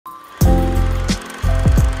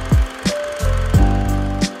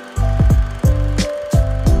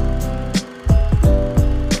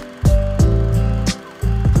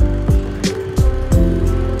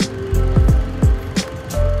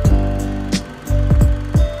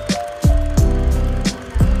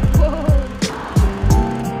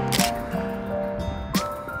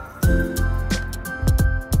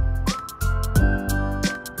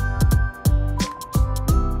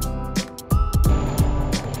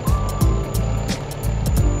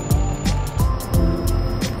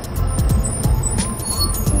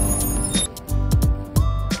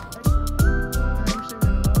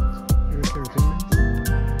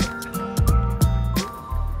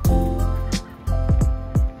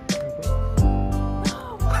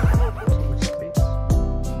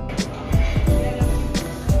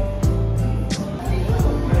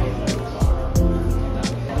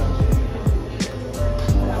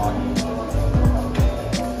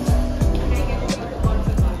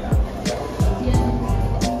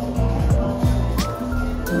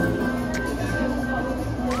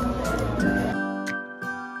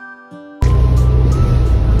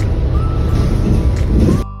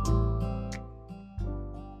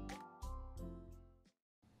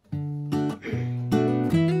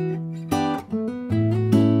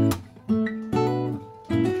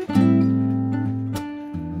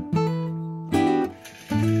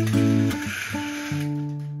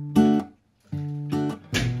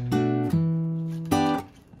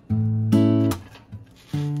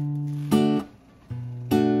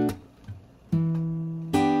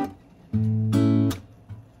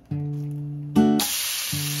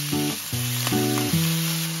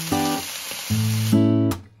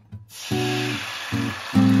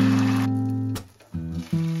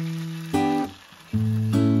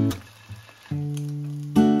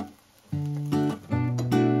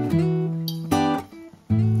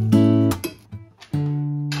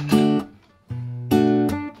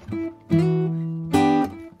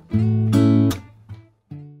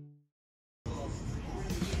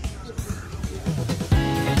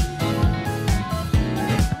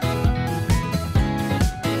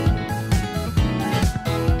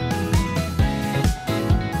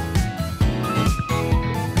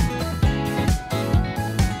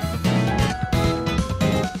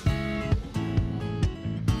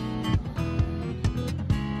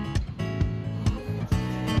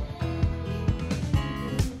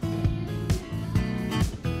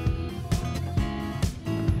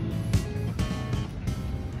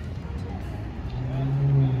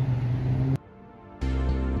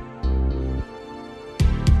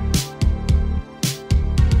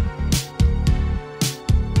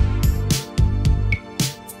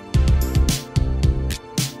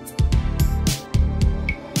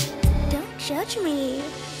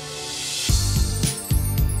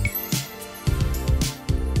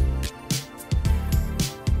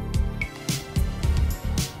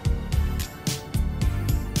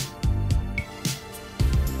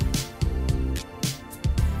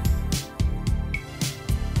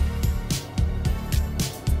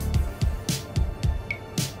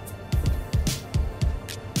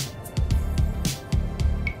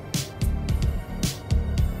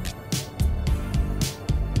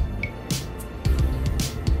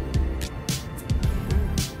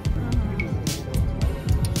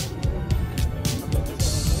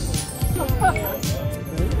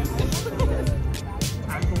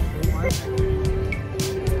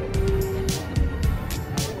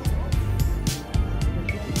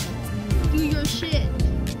shit.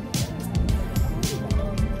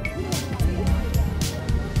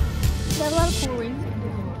 They have a lot of cool rings.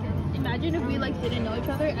 Imagine if we like didn't know each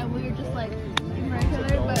other and we were just like ignoring each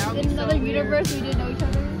other, but in another universe we didn't know each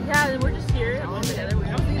other. Yeah, then we're just here all together. We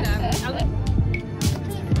don't do that. Okay.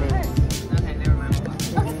 Okay, never mind.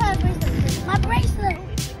 Look at my bracelet. My bracelet.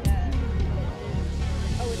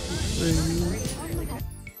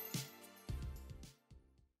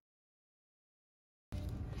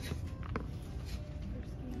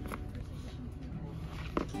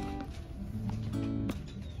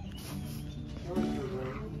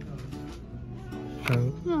 Oh,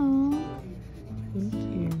 Aww. thank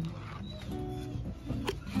you.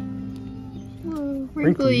 Oh,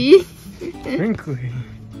 wrinkly. Wrinkly.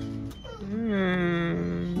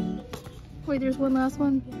 Wait, there's one last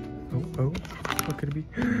one. Oh, what could it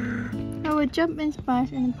be? I would jump and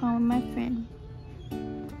splash in the pond with my friend.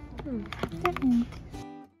 Dang.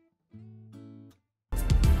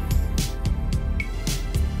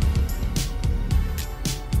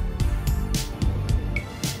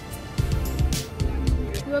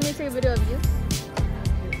 You want me to take a video of you?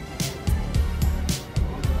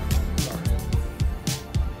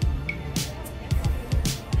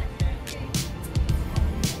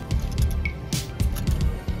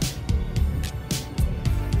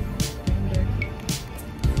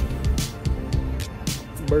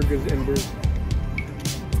 Burgers and burgers.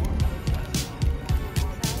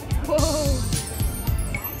 Whoa!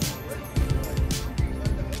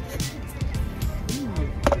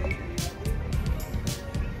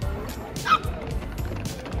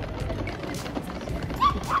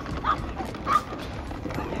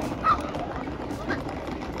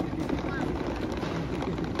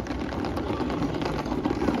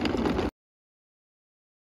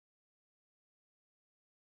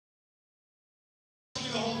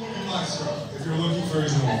 If you're looking for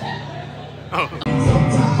his home.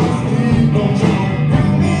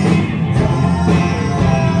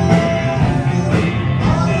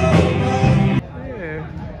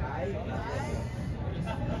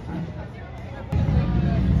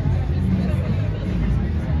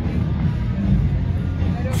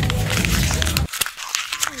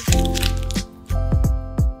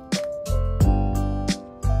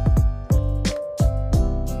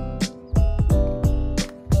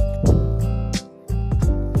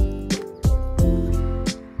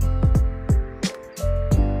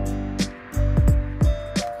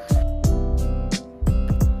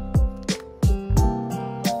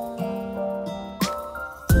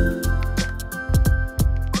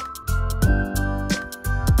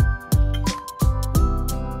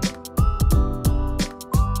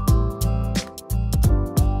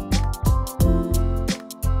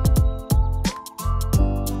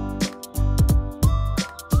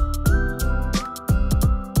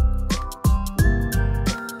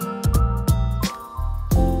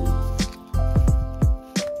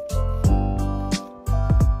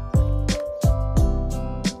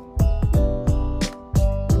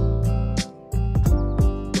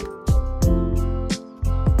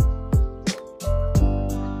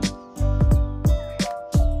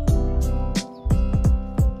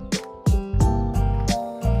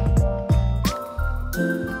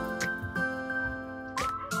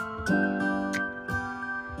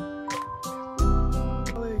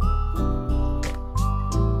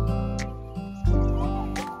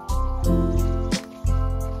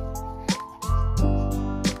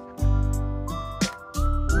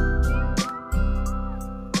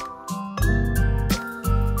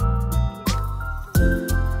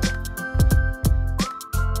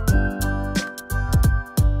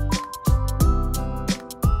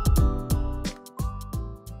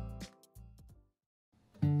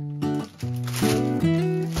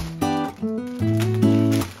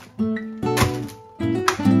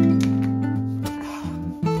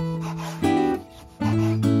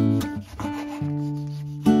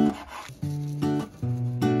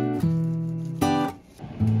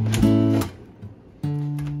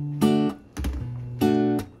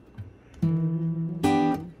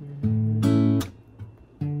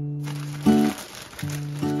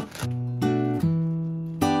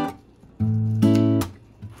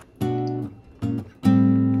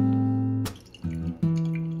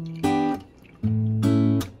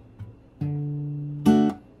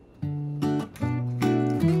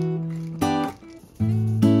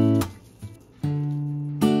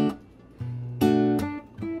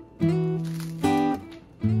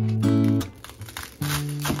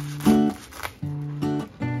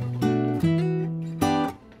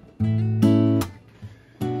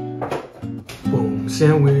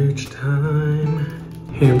 Sandwich time.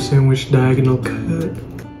 Ham sandwich diagonal cut.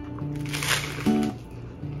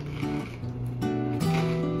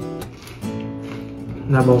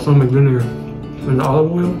 And that balsamic vinegar and the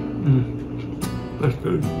olive oil. That's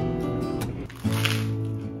good.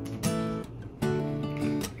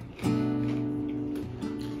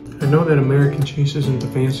 I know that American cheese isn't the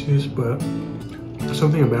fanciest, but there's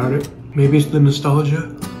something about it. Maybe it's the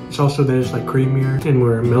nostalgia. It's also that it's like creamier and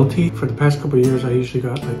more melty. For the past couple of years, I usually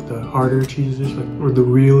got like the harder cheeses, like, or the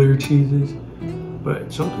realer cheeses.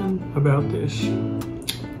 But something about this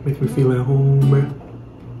makes me feel at home.